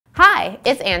Hi,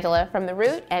 it's Angela from The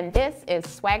Root, and this is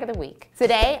Swag of the Week.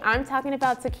 Today, I'm talking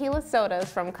about tequila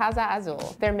sodas from Casa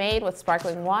Azul. They're made with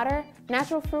sparkling water,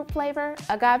 natural fruit flavor,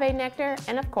 agave nectar,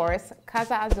 and of course,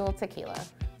 Casa Azul Tequila.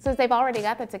 Since they've already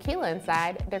got the tequila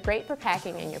inside, they're great for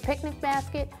packing in your picnic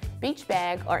basket, beach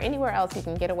bag, or anywhere else you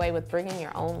can get away with bringing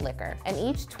your own liquor. And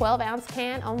each 12-ounce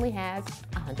can only has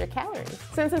 100 calories.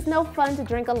 Since it's no fun to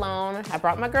drink alone, I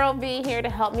brought my girl V here to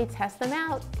help me test them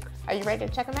out. Are you ready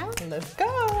to check them out? Let's go.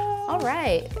 All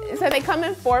right, so they come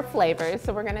in 4 flavors,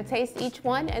 so we're gonna taste each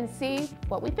one and see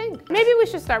what we think. Maybe we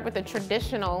should start with the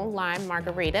traditional lime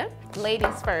margarita.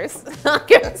 Ladies first. I'll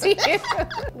give it to you.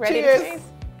 Ready Cheers. to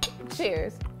taste?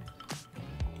 Cheers.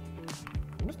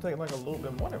 I'm just taking like a little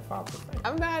bit more than 5%.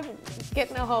 I'm not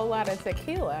getting a whole lot of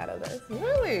tequila out of this.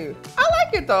 Really? I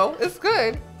like it though. It's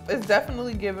good. It's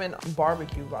definitely giving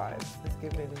barbecue vibes. It's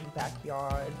giving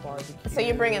backyard barbecue. So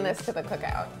you're bringing this to the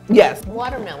cookout? Yes.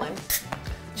 Watermelon.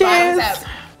 Cheers. Bottoms up.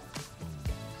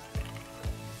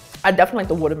 I definitely like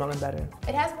the watermelon better.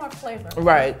 It has more flavor.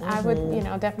 Right. I would,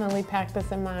 definitely pack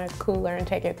this in my cooler and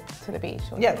take it to the beach.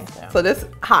 Yes. So this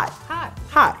hot. Hot.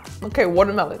 Hot. Okay,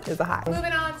 watermelon is a hot.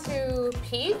 Moving on to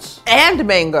peach. And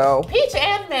mango. Peach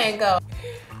and mango.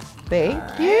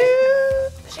 Thank you.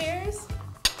 Cheers.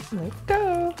 Let's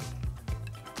go.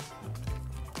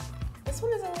 This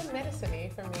one is a little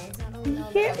medicine-y for me. I don't know.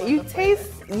 Yeah, you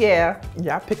taste, yeah.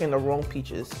 Y'all picking the wrong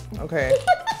peaches, okay?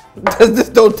 Because this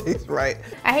don't taste right.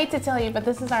 I hate to tell you, but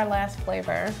this is our last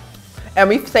flavor. And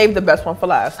we saved the best one for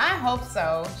last. I hope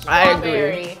so. I Strawberry.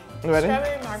 agree. You ready?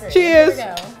 Strawberry margarita. Cheers.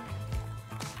 Here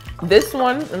we go. This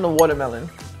one and the watermelon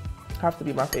have to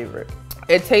be my favorite.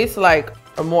 It tastes like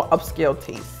a more upscale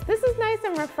taste. This is nice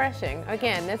and refreshing.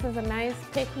 Again, this is a nice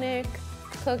picnic,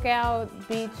 cookout,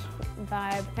 beach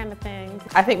vibe kind of thing.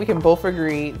 I think we can both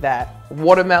agree that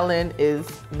watermelon is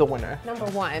the winner. Number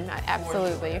 1,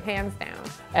 absolutely, hands down.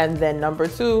 And then number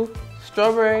 2,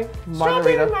 strawberry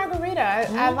margarita. Strawberry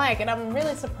margarita, I like it. I'm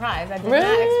really surprised. I did not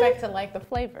Really? expect to like the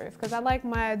flavors because I like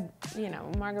my,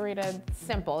 margarita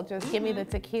simple. Just give me the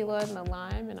tequila and the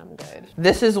lime and I'm good.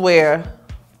 This is where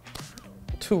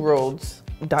 2 roads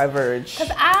diverge.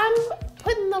 Because I'm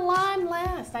putting the lime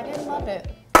last. I didn't love it.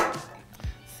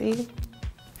 See?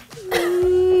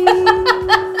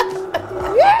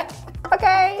 Yeah,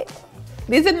 okay.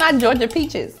 These are not Georgia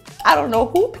peaches. I don't know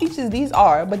who peaches these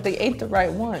are, but they ain't the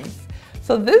right ones.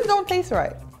 So this don't taste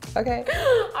right, okay?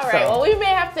 All right, well, we may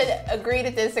have to agree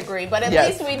to disagree, but at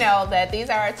least we know that these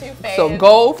are our 2 faves. So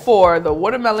go for the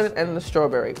watermelon and the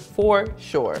strawberry, for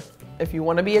sure. If you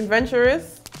want to be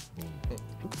adventurous,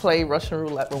 play Russian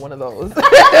roulette with one of those.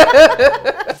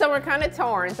 So we're kind of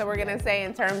torn. So we're going to say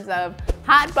in terms of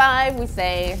hot vibe, we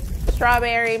say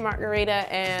strawberry margarita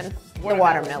and the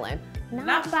watermelon.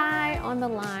 Not buy on the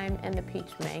lime and the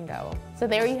peach mango. So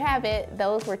there you have it.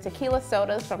 Those were tequila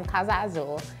sodas from Casa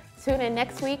Azul. Tune in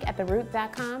next week at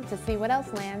theroot.com to see what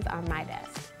else lands on my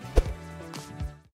desk.